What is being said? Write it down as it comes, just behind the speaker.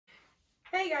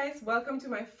Hey guys, welcome to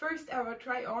my first ever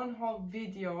try on haul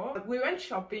video. We went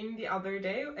shopping the other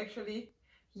day, actually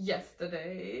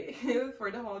yesterday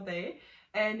for the whole day,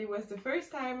 and it was the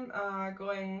first time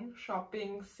going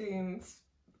shopping since,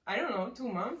 I don't know, 2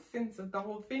 months since the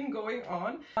whole thing going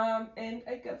on. And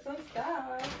I got some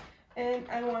stuff and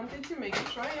I wanted to make a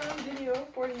try on video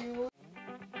for you.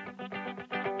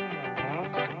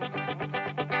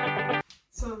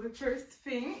 So the first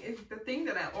thing is the thing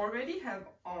that I already have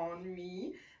on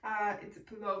me. It's a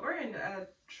pullover and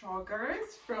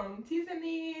joggers from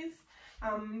Tiffany's.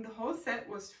 The whole set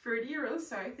was 30 euros,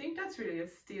 so I think that's really a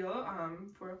steal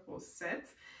for a whole set.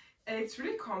 And it's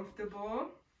really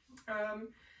comfortable. I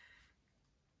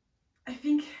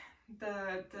think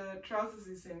the trousers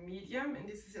is a medium and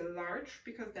this is a large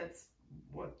because that's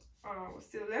what was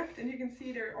still left, and you can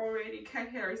see there are already cat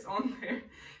hairs on there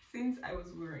since I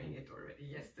was wearing it already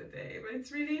yesterday. But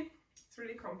it's really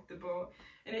comfortable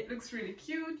and it looks really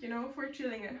cute, you know, for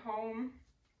chilling at home.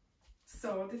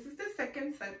 So this is the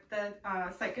second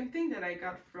thing that I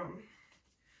got from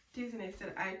Disney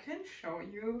that I can show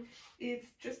you. It's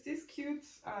just this cute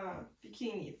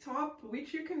bikini top,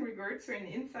 which you can revert. So on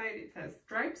the inside it has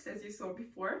stripes, as you saw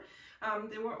before.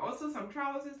 There were also some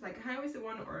trousers, like a high-waisted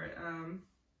one or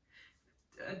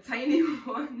a tiny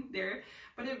one there,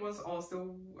 but it was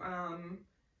also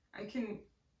I can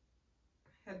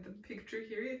have the picture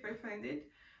here if I find it,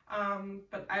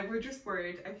 but I will just wear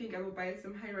it. I think I will buy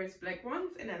some high-rise black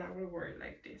ones and then I will wear it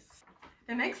like this.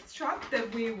 The next shop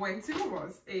that we went to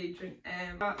was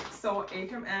H&M. So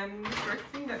H&M, the first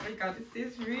thing that I got is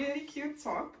this really cute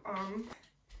top.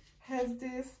 Has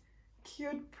this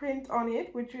cute print on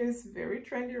it, which is very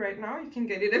trendy right now. You can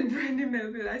get it at Brandy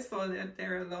Melville. I saw that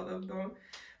there are a lot of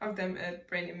them at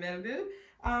Brandy Melville.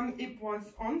 It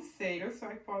was on sale, so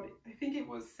I think it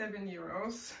was 7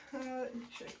 euros. Let me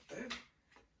check that.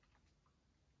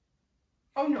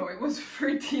 Oh no, it was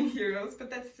 13 euros,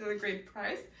 but that's still a great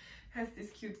price. Has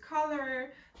this cute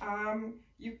color.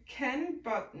 You can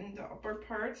button the upper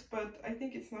parts, but I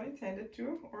think it's not intended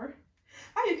to, or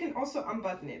you can also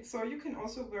unbutton it, so you can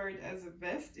also wear it as a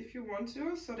vest if you want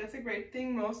to. So that's a great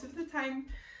thing. Most of the time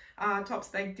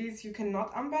tops like this you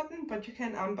cannot unbutton, but you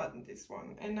can unbutton this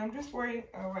one, and I'm just wearing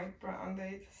a white bra under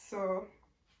it. So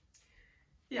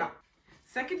yeah.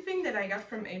 Second thing that I got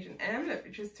from H&M, let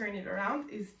me just turn it around,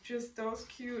 is just those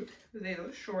cute little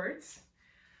shorts.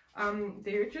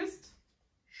 They're just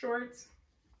shorts.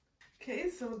 Okay,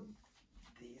 so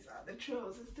these are the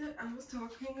trousers that I was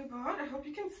talking about. I hope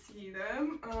you can see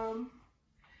them.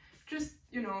 Just,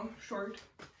 you know, short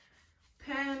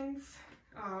pants.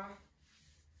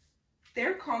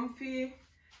 They're comfy.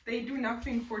 They do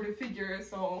nothing for the figure,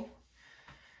 so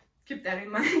keep that in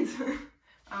mind.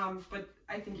 But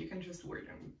I think you can just wear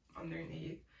them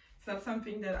underneath. It's not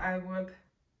something that I would,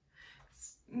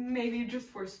 maybe just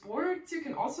for sports. You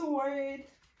can also wear it.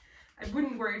 I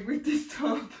wouldn't wear it with this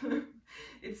top.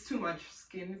 It's too much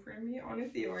skin for me,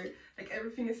 honestly, or like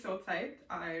everything is so tight.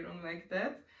 I don't like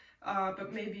that.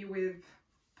 But maybe with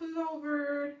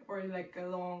pullover or like a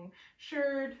long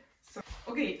shirt. So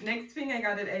okay, next thing I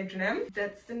got at H&M.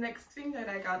 That's the next thing that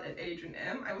I got at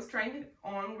H&M. I was trying it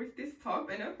on with this top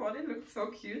and I thought it looked so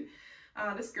cute.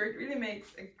 The skirt really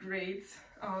makes a great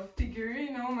figure,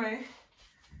 you know, my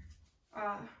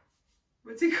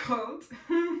what's it called?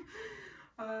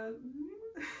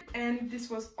 And this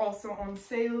was also on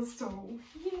sale, so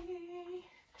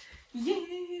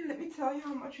yay! Let me tell you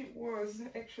how much it was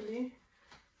actually.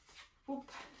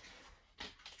 Oop.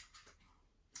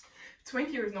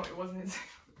 20 euros, no it wasn't.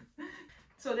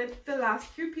 So that's the last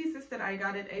few pieces that I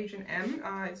got at H&M.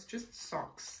 It's just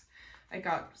socks. I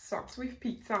got socks with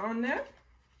pizza on there,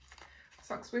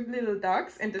 socks with little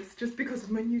ducks, and that's just because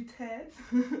of my new tat.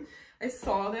 I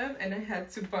saw them and I had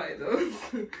to buy those.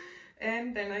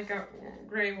 And then I got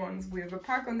gray ones with a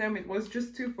pack on them. It was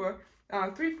just 3 for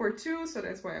 2, so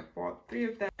that's why I bought 3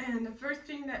 of them. And the first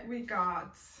thing that we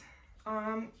got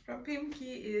from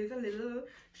Pimki is a little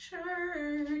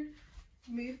shirt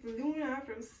with Luna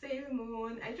from Sailor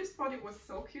Moon. I just thought it was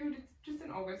so cute. It's just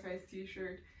an oversized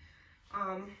t-shirt,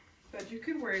 but you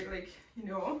could wear it like, you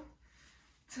know,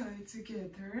 tied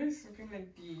together, something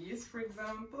like these, for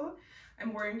example.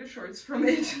 I'm wearing the shorts from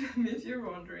H&M if you're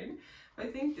wondering. I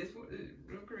think this would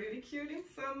look really cute in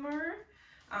summer,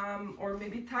 or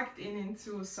maybe tucked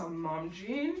into some mom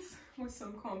jeans with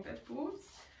some combat boots.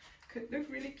 Could look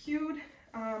really cute.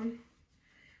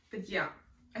 But yeah,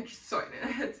 I just saw it and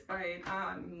I had to buy it.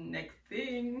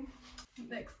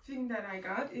 Next thing that I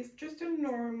got is just a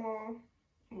normal,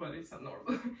 well, it's not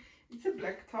normal. It's a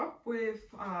black top with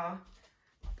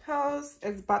pearls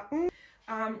as buttons.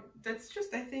 That's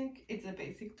just, I think it's a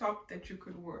basic top that you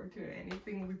could wear to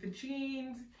anything with the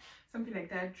jeans, something like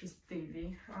that, just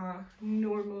daily,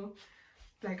 normal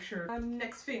black shirt.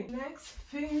 Next thing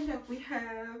that we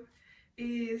have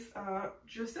is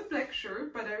just a black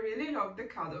shirt, but I really love the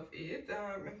cut of it.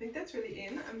 I think that's really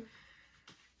in. I'm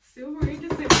still wearing the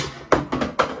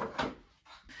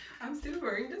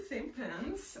same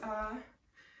pants,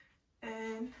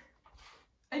 and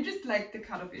I just like the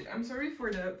cut of it. I'm sorry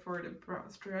for the bra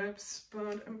straps,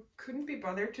 but I couldn't be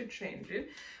bothered to change it.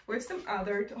 We have some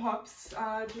other tops,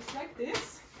 just like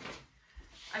this.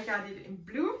 I got it in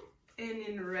blue and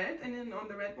in red, and then on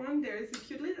the red one there is a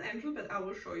cute little angel, but I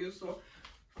will show you. So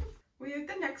we have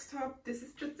the next top. This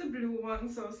is just a blue one,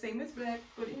 so same as black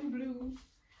but in blue.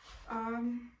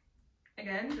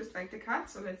 Again, just like the cut.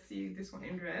 So let's see this one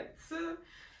in red.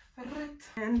 Red.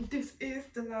 And this is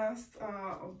the last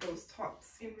of those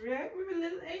tops in red with a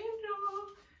little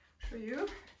angel. Show you,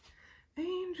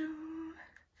 angel.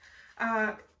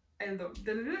 I love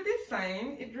the little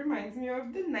design. It reminds me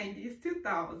of the 90s,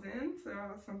 2000s,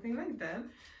 something like that.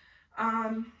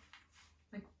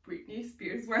 Like Britney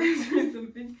Spears vibes or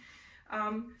something.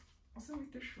 Also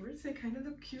with the shorts, they kind of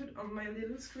look cute on my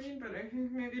little screen, but I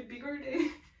think maybe bigger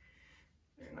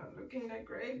they're not looking that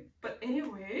great. But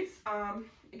anyways,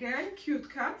 again, cute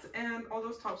cuts, and all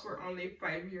those tops were only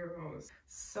 €5.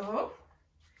 So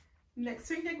next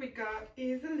thing that we got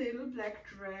is a little black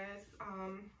dress.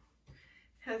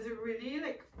 Has a really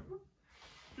like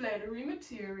flattery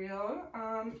material.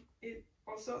 It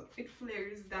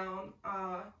flares down,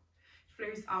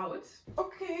 flares out.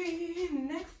 Okay,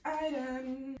 next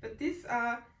item. But this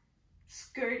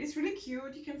skirt is really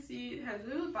cute. You can see it has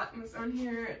little buttons on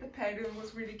here. The pattern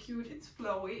was really cute. It's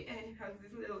flowy and it has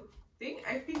this little thing.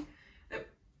 I think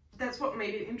that's what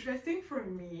made it interesting for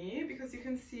me, because you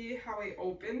can see how it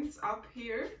opens up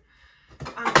here.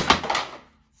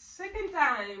 Second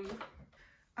time.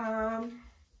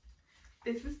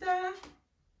 This is the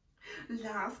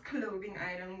last clothing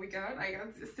item we got. I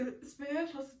got just a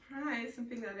special surprise,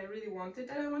 something that I really wanted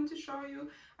that I want to show you.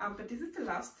 But this is the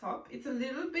last top. It's a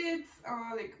little bit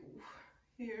like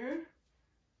here,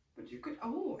 but you could,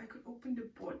 oh, I could open the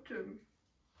bottom.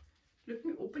 Let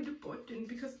me open the bottom,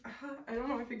 because I don't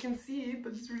know if you can see it,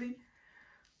 but it's really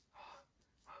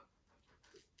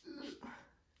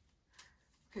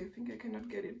okay. I think I cannot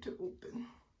get it to open.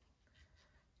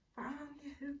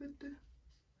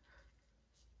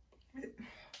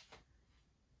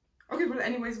 Okay, well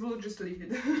anyways, we'll just leave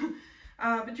it.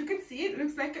 But you can see it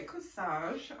looks like a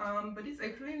corsage, but it's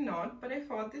actually not. But I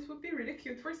thought this would be really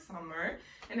cute for summer,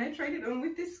 and I tried it on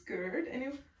with this skirt and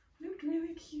it looked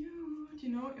really cute. You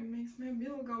know, it makes my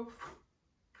bill go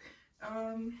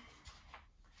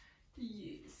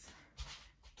yes,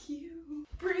 cute.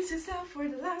 Brace yourself for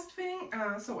the last thing.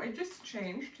 So I just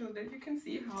changed so that you can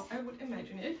see how I would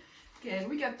imagine it. Again,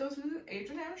 we got those little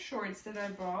H&M shorts that I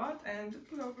bought, and the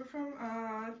pullover from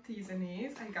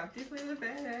Tiffany's. I got this little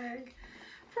bag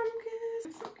from Kiss.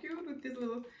 It's so cute with this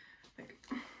little, like,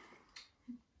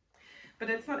 but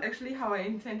that's not actually how I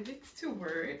intended it to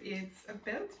work. It's a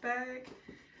belt bag.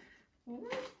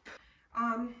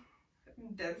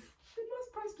 That's the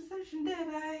most prized possession that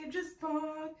I just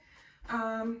bought.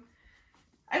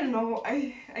 I don't know,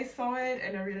 I saw it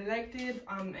and I really liked it,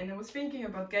 and I was thinking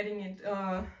about getting it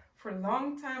for a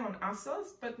long time on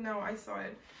ASOS, but now I saw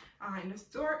it in the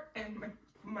store, and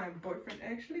my boyfriend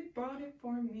actually bought it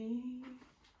for me.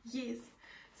 Yes,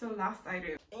 so last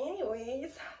item.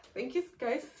 Anyways, thank you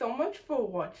guys so much for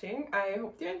watching. I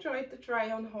hope you enjoyed the try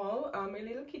on haul. My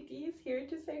little kitty is here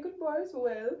to say goodbye as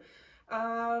well.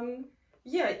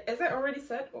 Yeah, as I already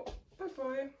said, oh, bye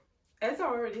bye. As I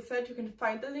already said, you can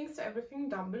find the links to everything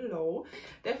down below.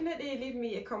 Definitely leave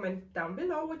me a comment down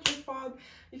below what you thought.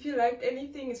 If you liked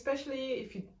anything, especially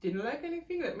if you didn't like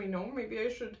anything, let me know. Maybe I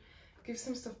should give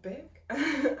some stuff back.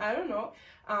 I don't know.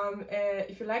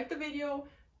 If you liked the video,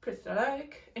 press the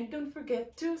like. And don't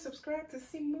forget to subscribe to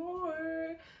see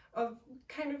more of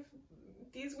kind of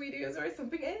these videos or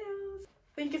something else.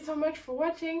 Thank you so much for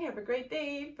watching. Have a great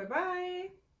day.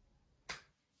 Bye-bye.